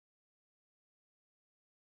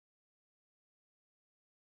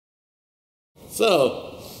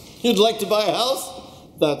So, you'd like to buy a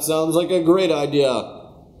house? That sounds like a great idea.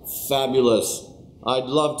 Fabulous. I'd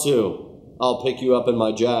love to. I'll pick you up in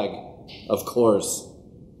my Jag. Of course.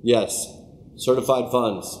 Yes. Certified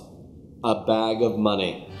funds. A bag of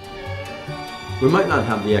money. We might not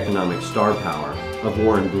have the economic star power of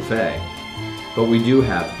Warren Buffett, but we do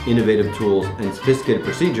have innovative tools and sophisticated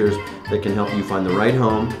procedures that can help you find the right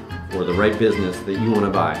home or the right business that you want to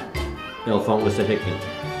buy. Elefant Wissahickon.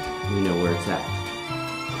 You know where it's at.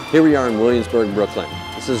 Here we are in Williamsburg, Brooklyn.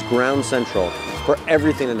 This is ground central for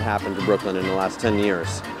everything that happened to Brooklyn in the last 10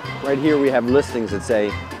 years. Right here we have listings that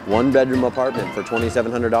say one-bedroom apartment for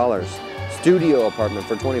 $2,700, studio apartment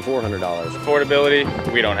for $2,400.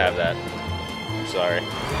 Affordability, we don't have that. I'm sorry.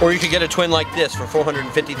 Or you could get a twin like this for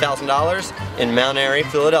 $450,000 in Mount Airy,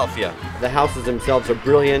 Philadelphia. The houses themselves are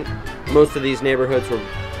brilliant. Most of these neighborhoods were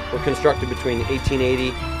constructed between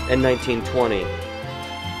 1880 and 1920.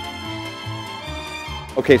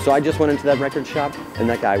 Okay, so I just went into that record shop and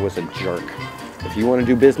that guy was a jerk. If you want to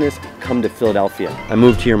do business, come to Philadelphia. I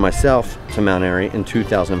moved here myself to Mount Airy in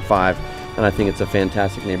 2005, and I think it's a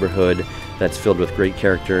fantastic neighborhood that's filled with great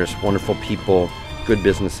characters, wonderful people, good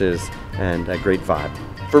businesses, and a great vibe.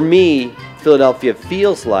 For me, Philadelphia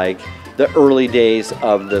feels like the early days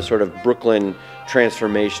of the sort of Brooklyn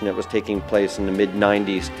transformation that was taking place in the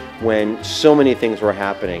mid-90s when so many things were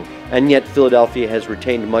happening, and yet Philadelphia has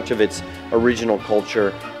retained much of its original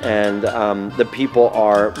culture, and the people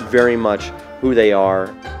are very much who they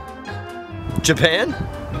are. Japan?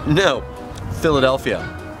 No, Philadelphia.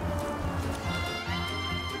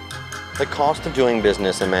 The cost of doing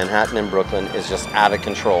business in Manhattan and Brooklyn is just out of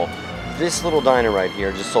control. This little diner right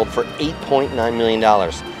here just sold for $8.9 million.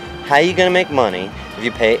 How are you gonna make money if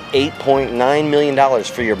you pay $8.9 million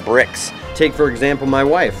for your bricks? Take, for example, my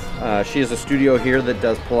wife. She has a studio here that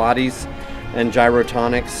does Pilates and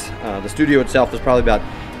gyrotonics. The studio itself is probably about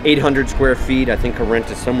 800 square feet. I think her rent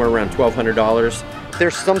is somewhere around $1,200.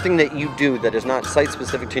 There's something that you do that is not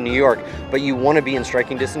site-specific to New York, but you want to be in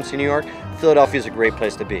striking distance to New York, Philadelphia is a great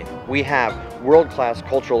place to be. We have world-class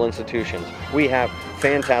cultural institutions. We have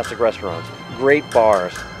fantastic restaurants, great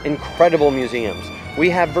bars, incredible museums. We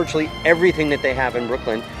have virtually everything that they have in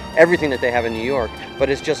Brooklyn, everything that they have in New York, but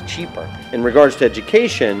it's just cheaper. In regards to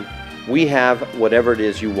education, we have whatever it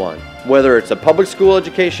is you want. Whether it's a public school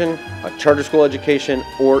education, a charter school education,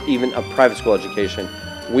 or even a private school education,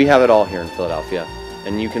 we have it all here in Philadelphia.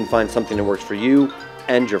 And you can find something that works for you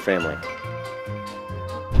and your family.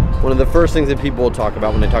 One of the first things that people will talk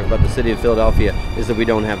about when they talk about the city of Philadelphia is that we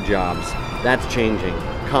don't have jobs. That's changing.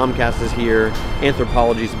 Comcast is here.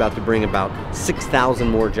 Anthropology is about to bring about 6,000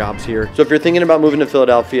 more jobs here. So if you're thinking about moving to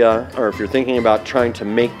Philadelphia, or if you're thinking about trying to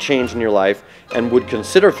make change in your life and would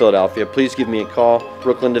consider Philadelphia, please give me a call.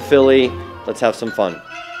 Brooklyn to Philly, let's have some fun.